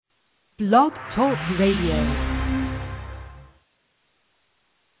Blog Talk Radio.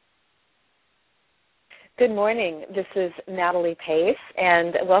 Good morning. This is Natalie Pace,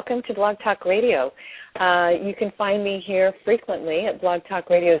 and welcome to Blog Talk Radio. You can find me here frequently at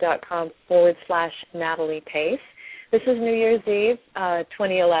blogtalkradio.com/Natalie Pace. This is New Year's Eve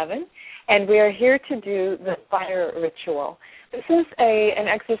 2011, and we are here to do the fire ritual. This is an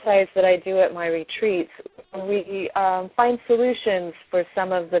exercise that I do at my retreats. We find solutions for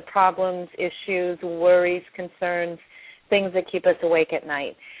some of the problems, issues, worries, concerns, things that keep us awake at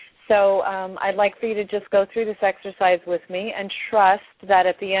night. So I'd like for you to just go through this exercise with me and trust that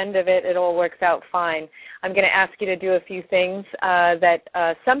at the end of it, it all works out fine. I'm going to ask you to do a few things that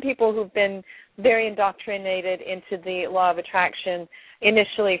some people who've been very indoctrinated into the law of attraction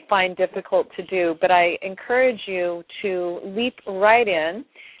initially find difficult to do, but I encourage you to leap right in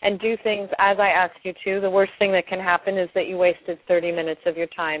and do things as I ask you to. The worst thing that can happen is that you wasted 30 minutes of your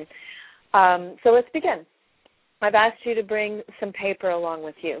time. So let's begin. I've asked you to bring some paper along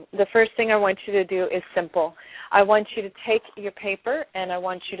with you. The first thing I want you to do is simple. I want you to take your paper and I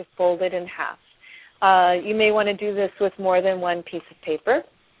want you to fold it in half. You may want to do this with more than one piece of paper.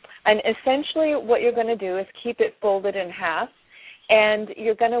 And essentially what you're going to do is keep it folded in half, and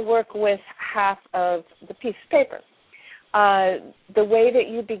you're going to work with half of the piece of paper. The way that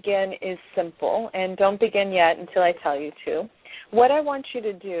you begin is simple, and don't begin yet until I tell you to. What I want you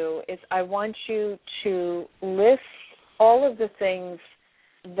to do is I want you to list all of the things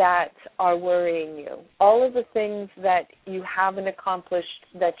that are worrying you, all of the things that you haven't accomplished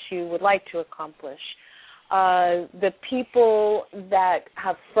that you would like to accomplish, the people that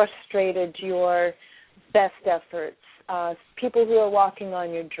have frustrated your best efforts, people who are walking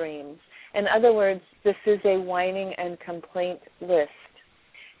on your dreams. In other words, this is a whining and complaint list.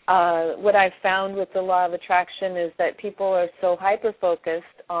 What I've found with the law of attraction is that people are so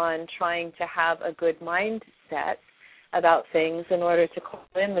hyper-focused on trying to have a good mindset about things in order to call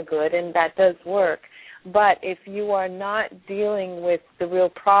in the good, and that does work. But if you are not dealing with the real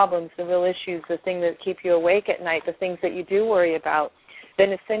problems, the real issues, the things that keep you awake at night, the things that you do worry about,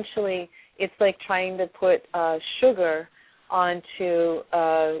 then essentially it's like trying to put sugar onto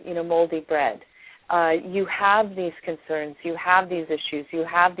moldy bread. You have these concerns, you have these issues, you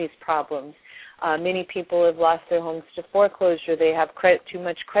have these problems. Many people have lost their homes to foreclosure. They have too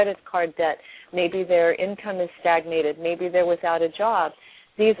much credit card debt. Maybe their income is stagnated. Maybe they're without a job.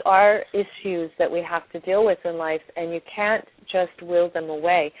 These are issues that we have to deal with in life, and you can't just will them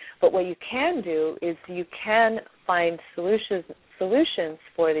away. But what you can do is you can find solutions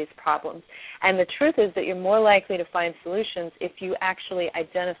for these problems. And the truth is that you're more likely to find solutions if you actually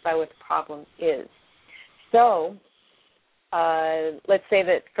identify what the problem is. So let's say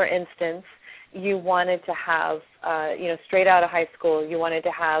that, for instance, you wanted to have, straight out of high school, you wanted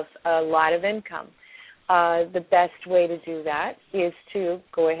to have a lot of income. The best way to do that is to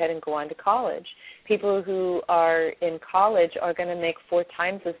go ahead and go on to college. People who are in college are going to make 4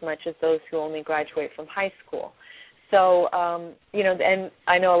 times as much as those who only graduate from high school. So, and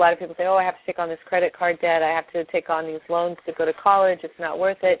I know a lot of people say, I have to take on this credit card debt. I have to take on these loans to go to college. It's not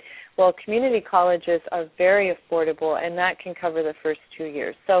worth it. Well, community colleges are very affordable, and that can cover the first 2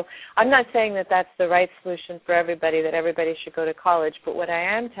 years. So I'm not saying that that's the right solution for everybody, that everybody should go to college. But what I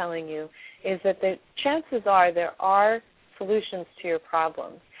am telling you is that the chances are there are solutions to your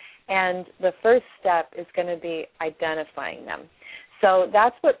problems. And the first step is going to be identifying them. So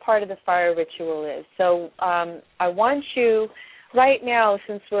that's what part of the fire ritual is. So I want you, right now,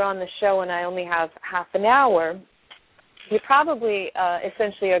 since we're on the show and I only have half an hour, you probably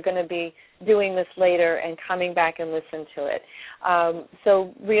essentially are going to be doing this later and coming back and listen to it.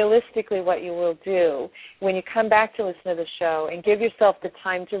 So realistically what you will do when you come back to listen to the show and give yourself the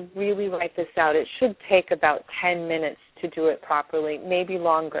time to really write this out, it should take about 10 minutes to do it properly, maybe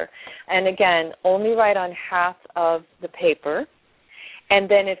longer. And again, only write on half of the paper. And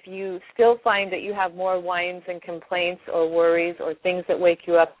then if you still find that you have more whines and complaints or worries or things that wake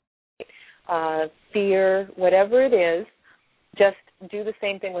you up, fear, whatever it is, just do the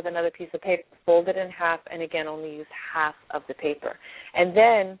same thing with another piece of paper. Fold it in half, and again, only use half of the paper. And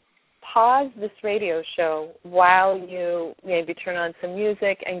then pause this radio show while you maybe turn on some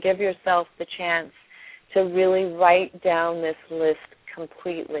music and give yourself the chance to really write down this list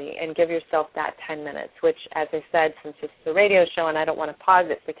completely and give yourself that 10 minutes, which, as I said, since it's the radio show and I don't want to pause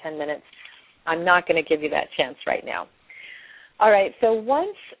it for 10 minutes, I'm not going to give you that chance right now. All right, so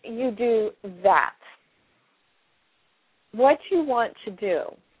once you do that, what you want to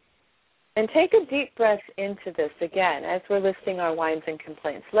do, and take a deep breath into this again as we're listing our whines and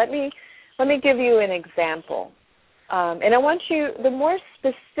complaints. Let me give you an example. And I want you, the more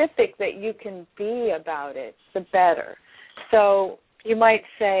specific that you can be about it, the better. So you might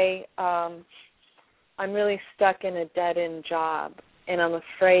say, I'm really stuck in a dead-end job, and I'm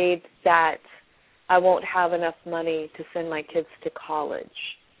afraid that I won't have enough money to send my kids to college.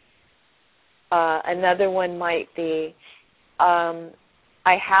 Another one might be, I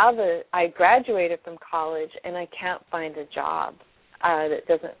graduated from college and I can't find a job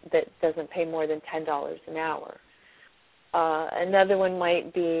that doesn't pay more than $10 an hour. Another one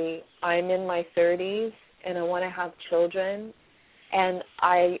might be, I'm in my 30s and I want to have children, and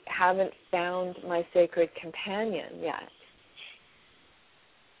I haven't found my sacred companion yet.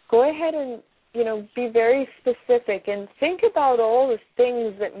 Go ahead and, be very specific and think about all the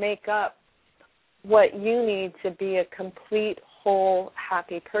things that make up what you need to be a complete, whole,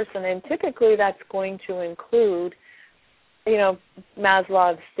 happy person. And typically that's going to include,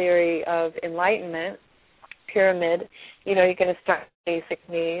 Maslow's theory of enlightenment, pyramid. You're going to start with basic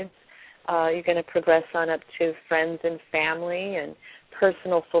needs. You're going to progress on up to friends and family and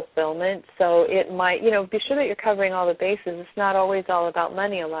personal fulfillment. So it might, be sure that you're covering all the bases. It's not always all about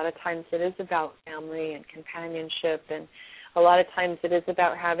money. A lot of times it is about family and companionship, and a lot of times it is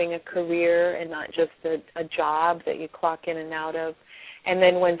about having a career and not just a job that you clock in and out of. And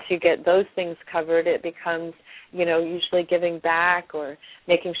then once you get those things covered, it becomes, usually giving back or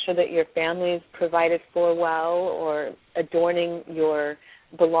making sure that your family is provided for well, or adorning your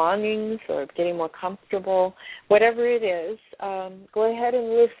belongings or getting more comfortable. Whatever it is, go ahead and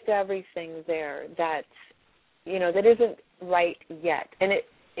list everything there that isn't right yet. And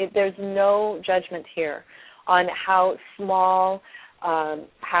there's no judgment here on how small,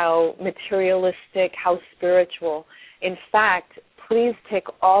 how materialistic, how spiritual. In fact, please take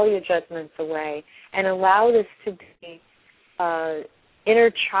all your judgments away and allow this to be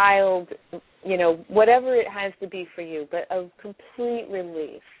inner child, whatever it has to be for you, but a complete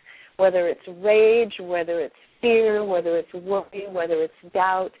release, whether it's rage, whether it's fear, whether it's worry, whether it's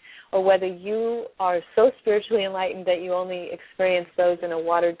doubt, or whether you are so spiritually enlightened that you only experience those in a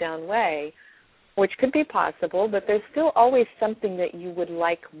watered-down way, which could be possible, but there's still always something that you would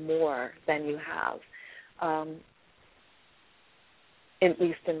like more than you have, at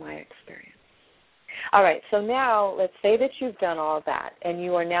least in my experience. All right, so now let's say that you've done all that and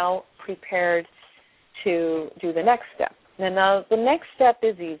you are now prepared to do the next step. Now, the next step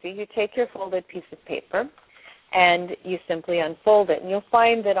is easy. You take your folded piece of paper and you simply unfold it. And you'll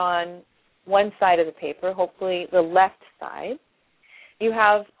find that on one side of the paper, hopefully the left side, you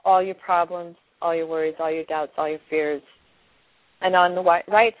have all your problems, all your worries, all your doubts, all your fears. And on the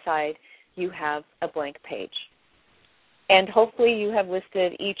right side, you have a blank page. And hopefully you have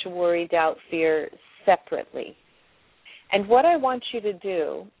listed each worry, doubt, fear separately. And what I want you to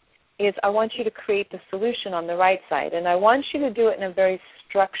do is I want you to create the solution on the right side, and I want you to do it in a very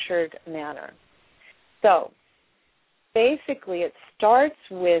structured manner. So basically it starts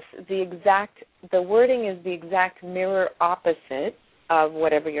with the wording is the exact mirror opposite of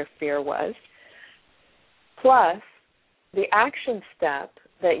whatever your fear was, plus the action step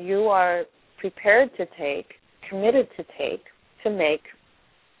that you are prepared to take, committed to take, to make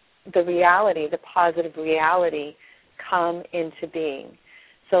the reality, the positive reality, come into being.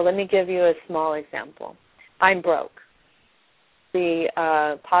 So let me give you a small example. I'm broke.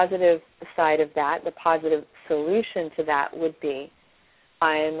 The positive side of that, the positive solution to that would be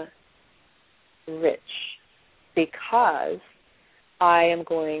I'm rich because I am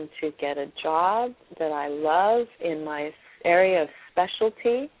going to get a job that I love in my area of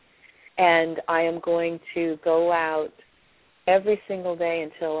specialty, and I am going to go out every single day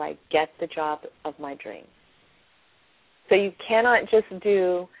until I get the job of my dreams. So you cannot just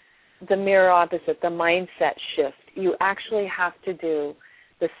do the mirror opposite, the mindset shift. You actually have to do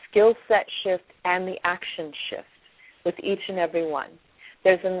the skill set shift and the action shift with each and every one.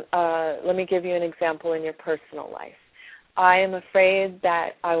 Let me give you an example in your personal life. I am afraid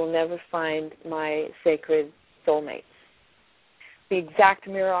that I will never find my sacred soulmates. The exact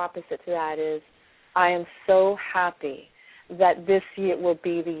mirror opposite to that is I am so happy that this year will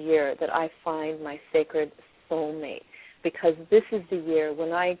be the year that I find my sacred soulmate, because this is the year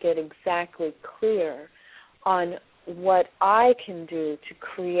when I get exactly clear on what I can do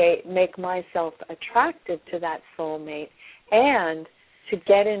to make myself attractive to that soulmate, and to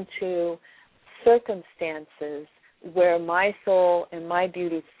get into circumstances where my soul and my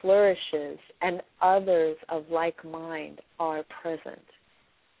beauty flourishes and others of like mind are present.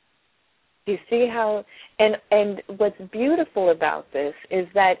 Do you see how, and what's beautiful about this is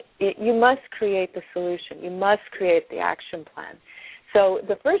that you must create the solution. You must create the action plan. So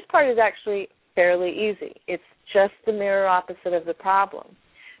the first part is actually fairly easy. It's just the mirror opposite of the problem.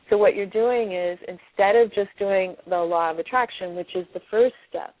 So what you're doing is, instead of just doing the law of attraction, which is the first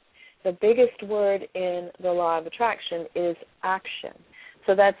step, the biggest word in the law of attraction is action.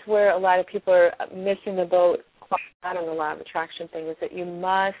 So that's where a lot of people are missing the boat out on the law of attraction thing, is that you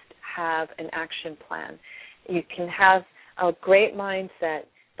must have an action plan. You can have a great mindset,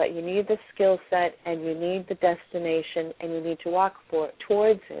 but you need the skill set and you need the destination and you need to walk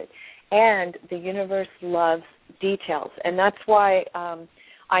towards it. And the universe loves details. And that's why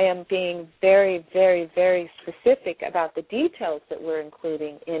I am being very, very, very specific about the details that we're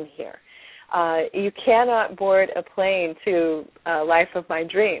including in here. You cannot board a plane to Life of My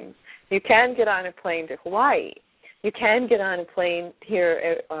Dreams. You can get on a plane to Hawaii. You can get on a plane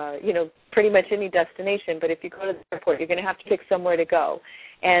here, pretty much any destination, but if you go to the airport, you're going to have to pick somewhere to go.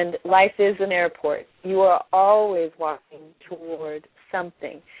 And life is an airport. You are always walking toward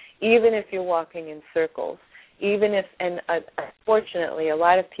something, even if you're walking in circles. Even if, and unfortunately, a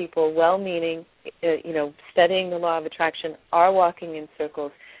lot of people, well-meaning, studying the law of attraction, are walking in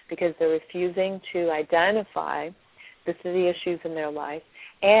circles because they're refusing to identify the issues in their life.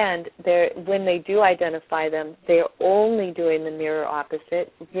 And when they do identify them, they're only doing the mirror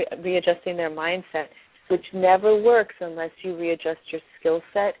opposite, readjusting their mindset, which never works unless you readjust your skill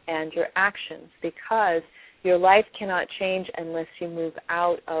set and your actions, because your life cannot change unless you move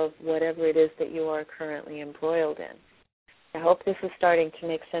out of whatever it is that you are currently embroiled in. I hope this is starting to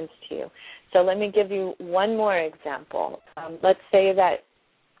make sense to you. So let me give you one more example. Let's say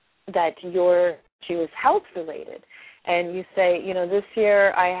that your issue is health-related, and you say, this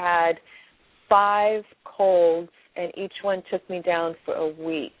year I had 5 colds, and each one took me down for a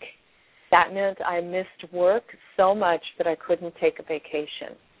week. That meant I missed work so much that I couldn't take a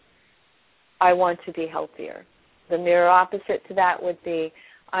vacation. I want to be healthier. The mirror opposite to that would be,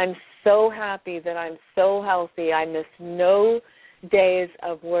 I'm so happy that I'm so healthy. I missed no days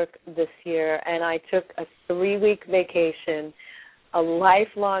of work this year, and I took a 3-week vacation, a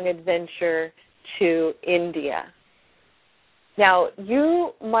lifelong adventure to India. Now,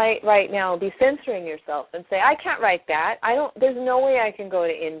 you might right now be censoring yourself and say, I can't write that. There's no way I can go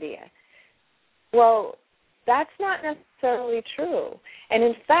to India. Well, that's not necessarily true. And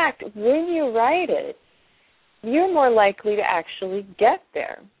in fact, when you write it, you're more likely to actually get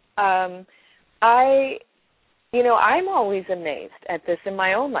there. I'm always amazed at this in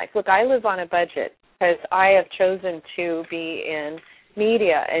my own life. Look, I live on a budget because I have chosen to be in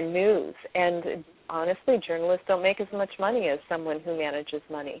media and news. And honestly, journalists don't make as much money as someone who manages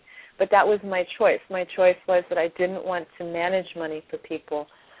money. But that was my choice. My choice was that I didn't want to manage money for people.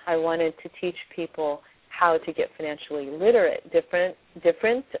 I wanted to teach people how to get financially literate, different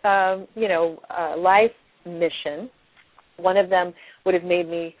life mission. One of them would have made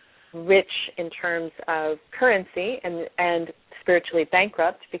me rich in terms of currency and spiritually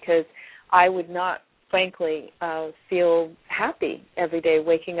bankrupt, because I would not, frankly, feel happy every day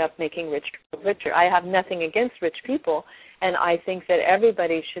waking up making rich people richer. I have nothing against rich people, and I think that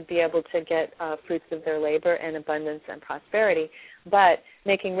everybody should be able to get fruits of their labor and abundance and prosperity. But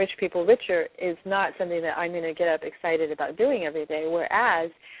making rich people richer is not something that I'm going to get up excited about doing every day, whereas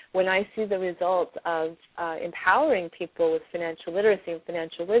when I see the results of empowering people with financial literacy and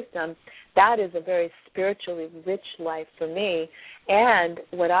financial wisdom, that is a very spiritually rich life for me. And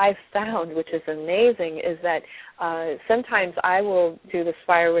what I've found, which is amazing, is that sometimes I will do this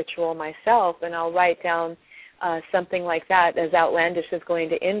fire ritual myself, and I'll write down something like that, as outlandish as going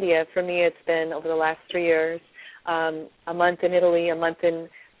to India. For me, it's been, over the last 3 years, a month in Italy, a month in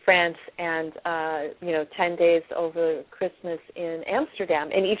France, and 10 days over Christmas in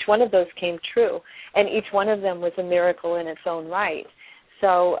Amsterdam. And each one of those came true, and each one of them was a miracle in its own right.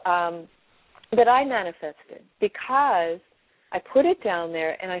 So, but I manifested because I put it down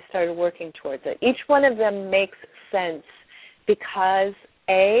there and I started working towards it. Each one of them makes sense because,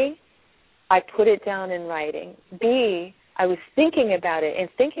 A, I put it down in writing. B, I was thinking about it and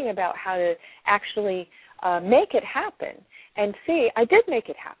thinking about how to actually make it happen. And C, I did make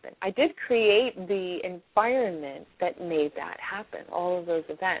it happen. I did create the environment that made that happen, all of those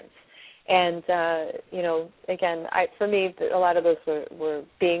events. And, again, for me, a lot of those were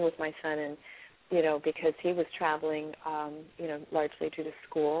being with my son and, because he was traveling, largely due to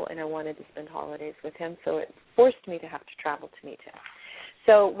school, and I wanted to spend holidays with him, so it forced me to have to travel to meet him.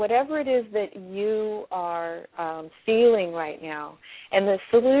 So whatever it is that you are feeling right now, and the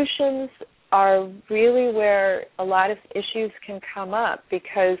solutions are really where a lot of issues can come up,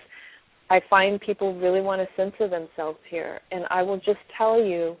 because I find people really want to censor themselves here. And I will just tell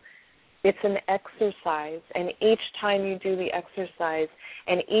you It's an exercise, and each time you do the exercise,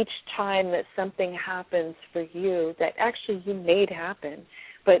 and each time that something happens for you that actually you made happen,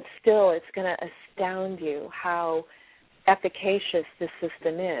 but still it's going to astound you how efficacious this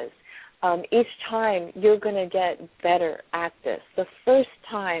system is. Each time you're going to get better at this. The first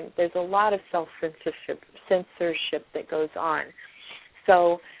time, there's a lot of self-censorship that goes on.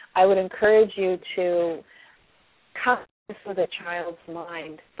 So I would encourage you to come with a child's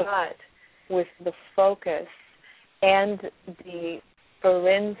mind, but with the focus and the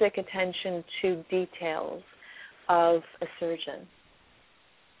forensic attention to details of a surgeon,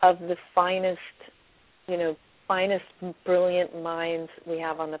 of the finest, brilliant minds we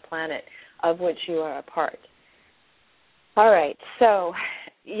have on the planet, of which you are a part. All right, so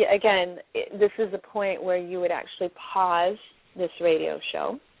again, this is a point where you would actually pause this radio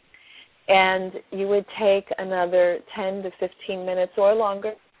show, and you would take another 10 to 15 minutes or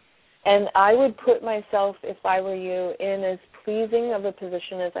longer, and I would put myself, if I were you, in as pleasing of a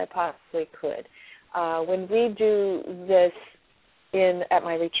position as I possibly could. When we do this at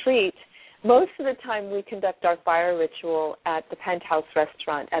my retreat, most of the time we conduct our fire ritual at the Penthouse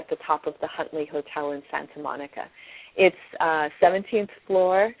Restaurant at the top of the Huntley Hotel in Santa Monica. It's 17th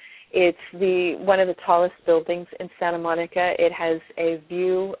floor. It's one of the tallest buildings in Santa Monica. It has a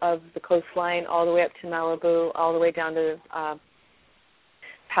view of the coastline all the way up to Malibu, all the way down to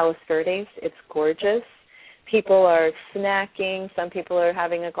Palos Verdes. It's gorgeous. People are snacking. Some people are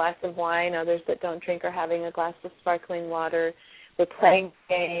having a glass of wine. Others that don't drink are having a glass of sparkling water. We're playing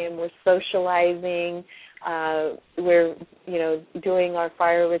a game. We're socializing. We're, doing our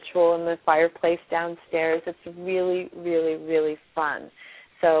fire ritual in the fireplace downstairs. It's really, really, really fun.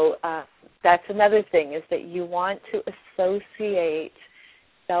 So that's another thing, is that you want to associate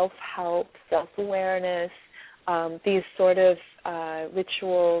self-help, self-awareness, these sort of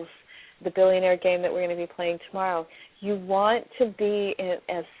rituals, the billionaire game that we're going to be playing tomorrow. You want to be in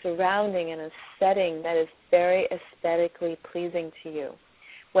a surrounding and a setting that is very aesthetically pleasing to you,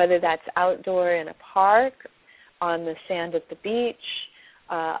 whether that's outdoor in a park, on the sand at the beach,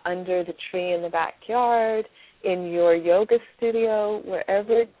 under the tree in the backyard, in your yoga studio,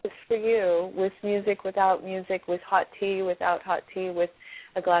 wherever it is for you, with music, without music, with hot tea, without hot tea, with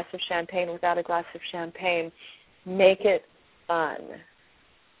a glass of champagne, without a glass of champagne. Make it fun.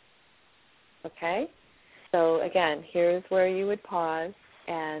 Okay? So, again, here's where you would pause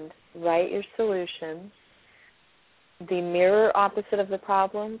and write your solutions. The mirror opposite of the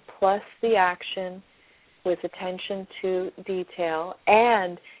problem plus the action with attention to detail.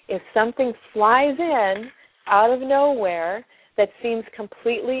 And if something flies in out of nowhere that seems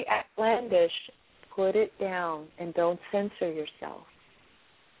completely outlandish, put it down and don't censor yourself.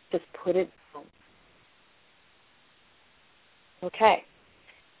 Just put it down. Okay.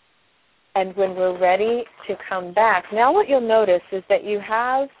 And when we're ready to come back, now what you'll notice is that you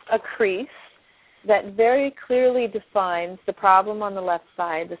have a crease that very clearly defines the problem on the left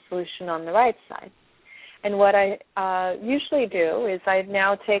side, the solution on the right side. And what I usually do is I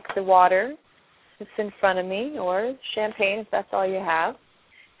now take the water that's in front of me, or champagne if that's all you have,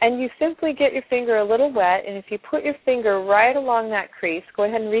 and you simply get your finger a little wet, and if you put your finger right along that crease, go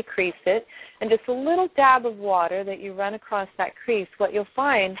ahead and recrease it, and just a little dab of water that you run across that crease, what you'll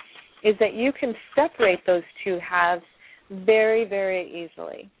find is that you can separate those two halves very, very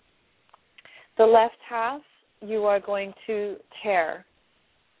easily. The left half you are going to tear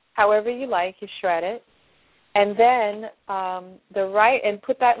however you like. You shred it. And then the right, and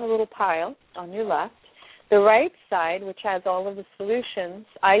put that in a little pile on your left. The right side, which has all of the solutions,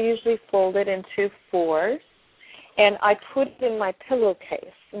 I usually fold it into fours, and I put it in my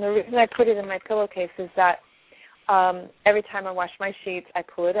pillowcase. And the reason I put it in my pillowcase is that every time I wash my sheets, I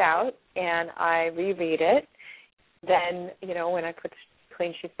pull it out and I reread it. Then, when I put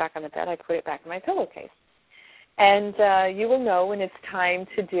clean sheets back on the bed, I put it back in my pillowcase. And you will know when it's time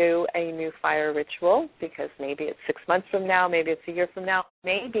to do a new fire ritual, because maybe it's 6 months from now, maybe it's a year from now,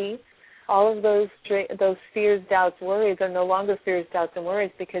 maybe all of those fears, doubts, worries are no longer fears, doubts, and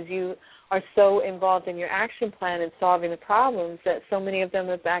worries, because you are so involved in your action plan and solving the problems that so many of them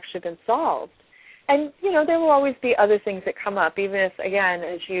have actually been solved. And, there will always be other things that come up, even if, again,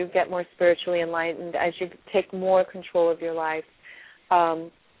 as you get more spiritually enlightened, as you take more control of your life,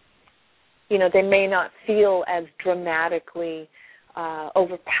 they may not feel as dramatically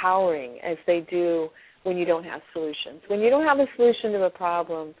overpowering as they do when you don't have solutions. When you don't have a solution to a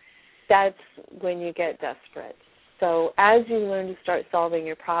problem, that's when you get desperate. So as you learn to start solving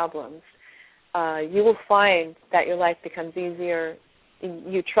your problems, you will find that your life becomes easier.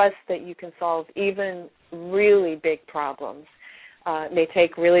 You trust that you can solve even really big problems It may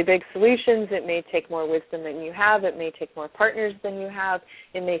take really big solutions. It may take more wisdom than you have. It may take more partners than you have.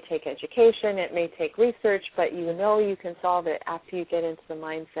 It may take education. It may take research, but you know you can solve it after you get into the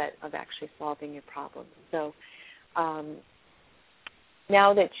mindset of actually solving your problem. So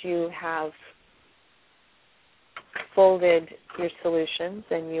now that you have folded your solutions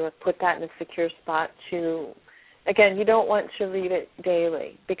and you have put that in a secure spot to, again, you don't want to read it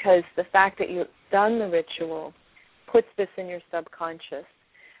daily, because the fact that you've done the ritual puts this in your subconscious,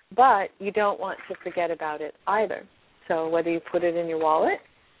 but you don't want to forget about it either. So whether you put it in your wallet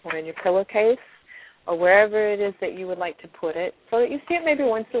or in your pillowcase or wherever it is that you would like to put it, so that you see it maybe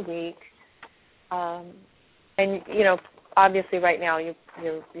once a week. And, you know, obviously right now you're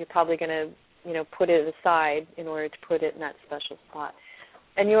probably going to, you know, put it aside in order to put it in that special spot.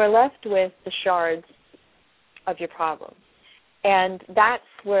 And you are left with the shards of your problem. And that's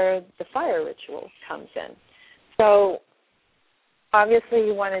where the fire ritual comes in. So obviously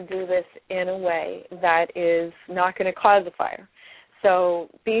you want to do this in a way that is not going to cause a fire. So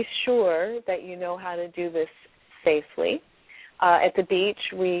be sure that you know how to do this safely. At the beach,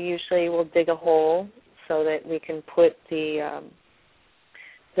 we usually will dig a hole so that we can put the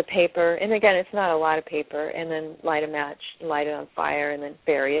paper, and again, it's not a lot of paper, and then light a match, light it on fire, and then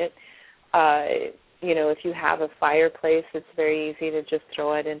bury it. You know, if you have a fireplace, it's very easy to just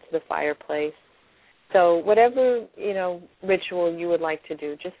throw it into the fireplace. So whatever, you know, ritual you would like to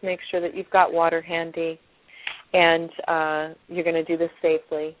do, just make sure that you've got water handy, and you're going to do this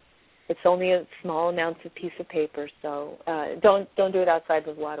safely. It's only a small amount of piece of paper, so don't do it outside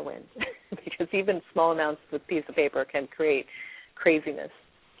with a lot of wind, because even small amounts of piece of paper can create craziness.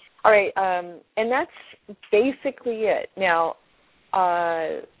 All right, and that's basically it. Now,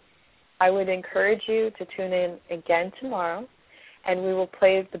 I would encourage you to tune in again tomorrow, and we will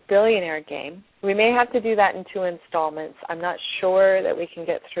play the Billionaire game. We may have to do that in 2 installments. I'm not sure that we can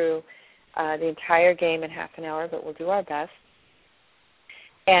get through the entire game in half an hour, but we'll do our best.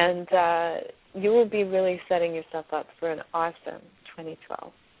 And you will be really setting yourself up for an awesome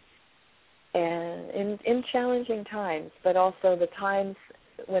 2012. And in challenging times, but also the times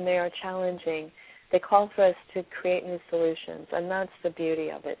when they are challenging, they call for us to create new solutions. And that's the beauty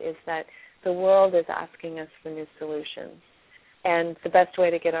of it, is that the world is asking us for new solutions. And the best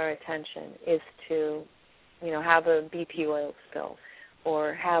way to get our attention is to, you know, have a BP oil spill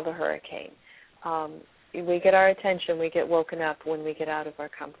or have a hurricane. We get our attention, we get woken up when we get out of our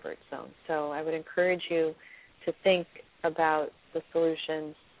comfort zone. So I would encourage you to think about the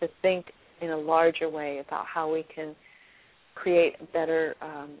solutions, to think in a larger way about how we can create a better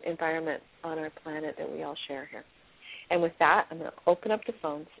environment on our planet that we all share here. And with that, I'm going to open up the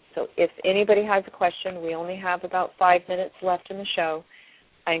phones. So if anybody has a question, we only have about 5 minutes left in the show.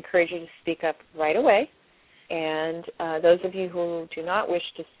 I encourage you to speak up right away. And those of you who do not wish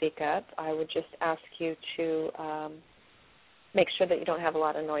to speak up, I would just ask you to make sure that you don't have a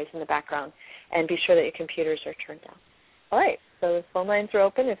lot of noise in the background, and be sure that your computers are turned down. All right, so the phone lines are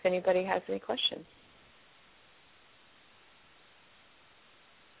open if anybody has any questions.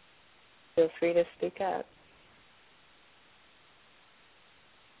 Feel free to speak up.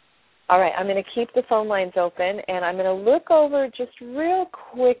 All right, I'm going to keep the phone lines open, and I'm going to look over just real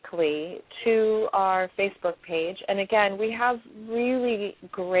quickly to our Facebook page. And again, we have really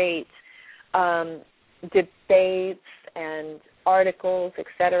great debates and articles, et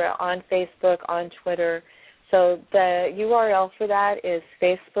cetera, on Facebook, on Twitter. So the URL for that is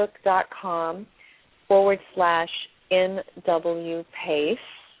facebook.com/NWPace.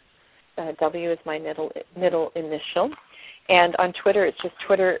 W is my middle initial. And on Twitter, it's just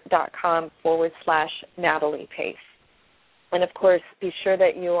twitter.com/Natalie Pace. And, of course, be sure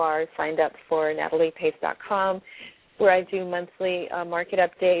that you are signed up for nataliepace.com, where I do monthly market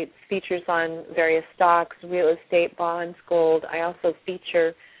updates, features on various stocks, real estate, bonds, gold. I also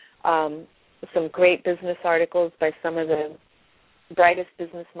feature some great business articles by some of the brightest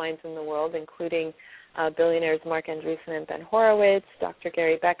business minds in the world, including billionaires Mark Andreessen and Ben Horowitz, Dr.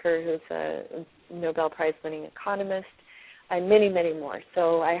 Gary Becker, who's a Nobel Prize-winning economist, and many, many more.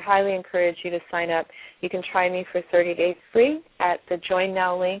 So I highly encourage you to sign up. You can try me for 30 days free at the Join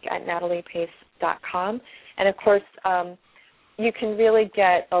Now link at nataliepace.com. And, of course, you can really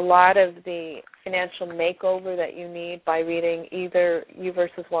get a lot of the financial makeover that you need by reading either You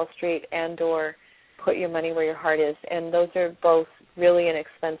versus Wall Street and or Put Your Money Where Your Heart Is. And those are both really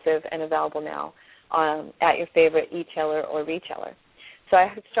inexpensive and available now at your favorite e-tailer or retailer. So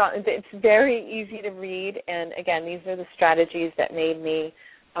it's very easy to read, and again, these are the strategies that made me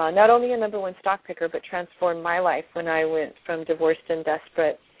not only a number one stock picker, but transformed my life when I went from divorced and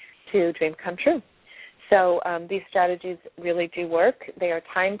desperate to dream come true. So these strategies really do work. They are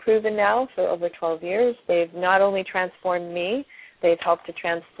time-proven now for over 12 years. They've not only transformed me, they've helped to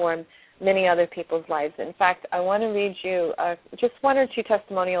transform many other people's lives. In fact, I want to read you just one or two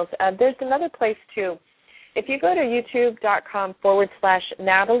testimonials. There's another place, too. If you go to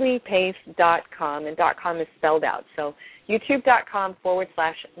youtube.com/NataliePace.com, and .com is spelled out, so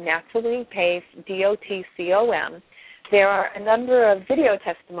youtube.com/NataliePace, DOTCOM, there are a number of video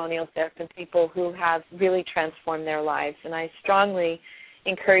testimonials there from people who have really transformed their lives, and I strongly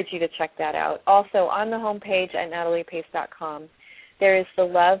encourage you to check that out. Also, on the homepage at NataliePace.com, there is the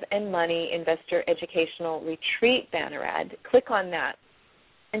Love and Money Investor Educational Retreat banner ad. Click on that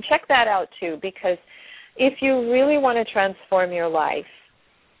and check that out, too, because if you really want to transform your life,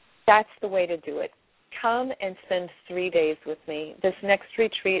 that's the way to do it. Come and spend 3 days with me. This next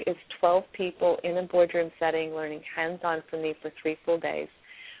retreat is 12 people in a boardroom setting learning hands-on from me for 3 full days.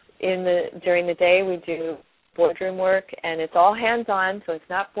 During the day, we do boardroom work, and it's all hands-on, so it's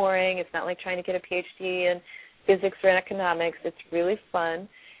not boring. It's not like trying to get a PhD in physics or economics. It's really fun.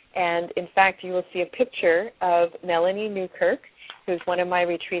 And, in fact, you will see a picture of Melanie Newkirk, who's one of my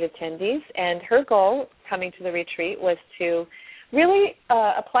retreat attendees, and her goal coming to the retreat was to really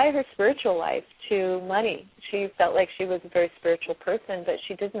apply her spiritual life to money. She felt like she was a very spiritual person, but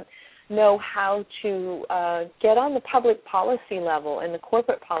she didn't know how to get on the public policy level and the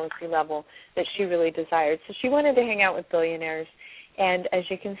corporate policy level that she really desired. So she wanted to hang out with billionaires. And as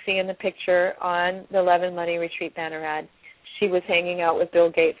you can see in the picture on the Love and Money Retreat banner ad, she was hanging out with Bill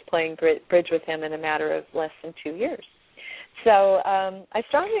Gates playing bridge with him in a matter of less than 2 years. So I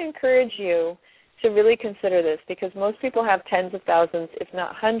strongly encourage you to really consider this, because most people have tens of thousands, if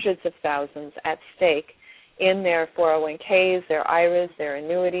not hundreds of thousands, at stake in their 401ks, their IRAs, their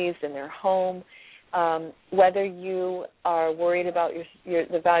annuities, in their home. Whether you are worried about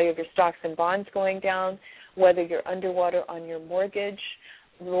the value of your stocks and bonds going down, whether you're underwater on your mortgage,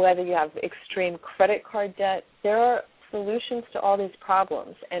 whether you have extreme credit card debt, there are solutions to all these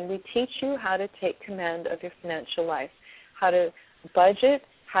problems, and we teach you how to take command of your financial life, how to budget,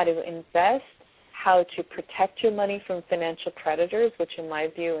 how to invest, how to protect your money from financial predators, which in my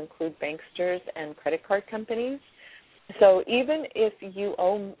view include banksters and credit card companies. So even if you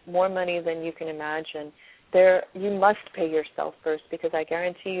owe more money than you can imagine, you must pay yourself first, because I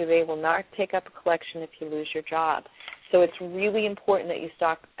guarantee you they will not take up a collection if you lose your job. So it's really important that you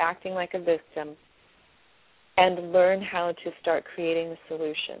stop acting like a victim and learn how to start creating the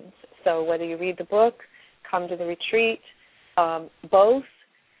solutions. So whether you read the book, come to the retreat, both,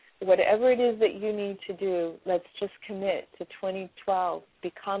 whatever it is that you need to do, let's just commit to 2012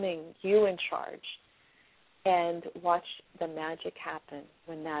 becoming you in charge and watch the magic happen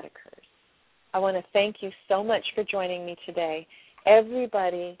when that occurs. I want to thank you so much for joining me today.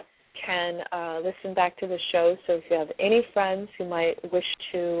 Everybody can listen back to the show, so if you have any friends who might wish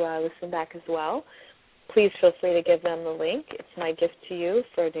to listen back as well, please feel free to give them the link. It's my gift to you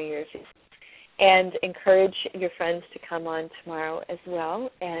for New Year's Eve. And encourage your friends to come on tomorrow as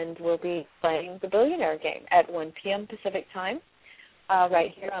well, and we'll be playing the Billionaire Game at 1 p.m. Pacific Time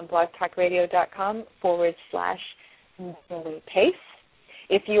right here on blogtalkradio.com/NataliePace.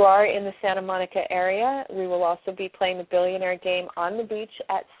 If you are in the Santa Monica area, we will also be playing the Billionaire Game on the beach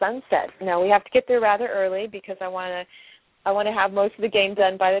at sunset. Now, we have to get there rather early because I want to have most of the game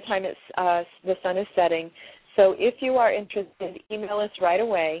done by the time the sun is setting. So if you are interested, email us right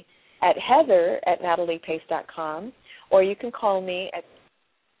away at heather@nataliepace.com, or you can call me at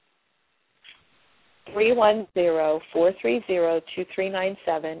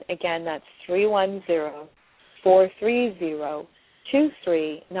 310-430-2397. Again, that's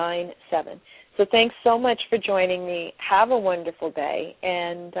 310-430-2397. So thanks so much for joining me. Have a wonderful day,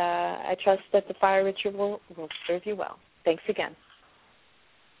 and I trust that the fire ritual will serve you well. Thanks again.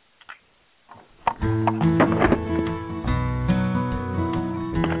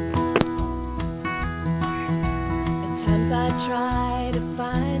 I try to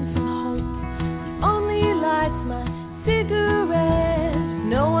find some hope. The only light's my cigarette.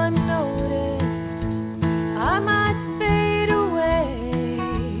 No one noticed. I might fade away.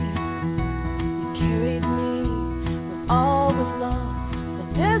 You carried me when all was lost. The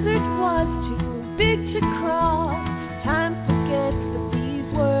desert was too big to cross. Time forgets that these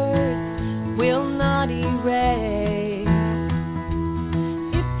words will not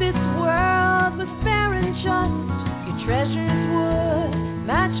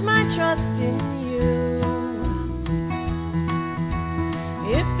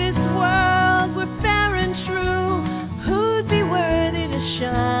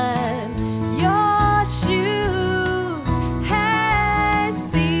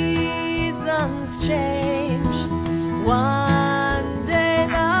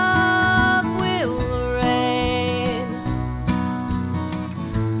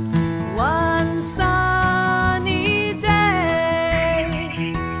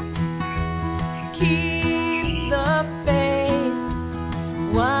keep the faith.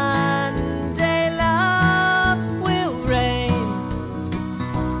 One day love will reign.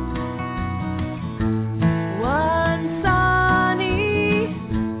 One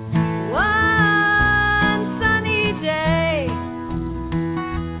sunny day.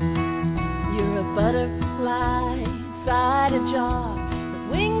 You're a butterfly inside a jar.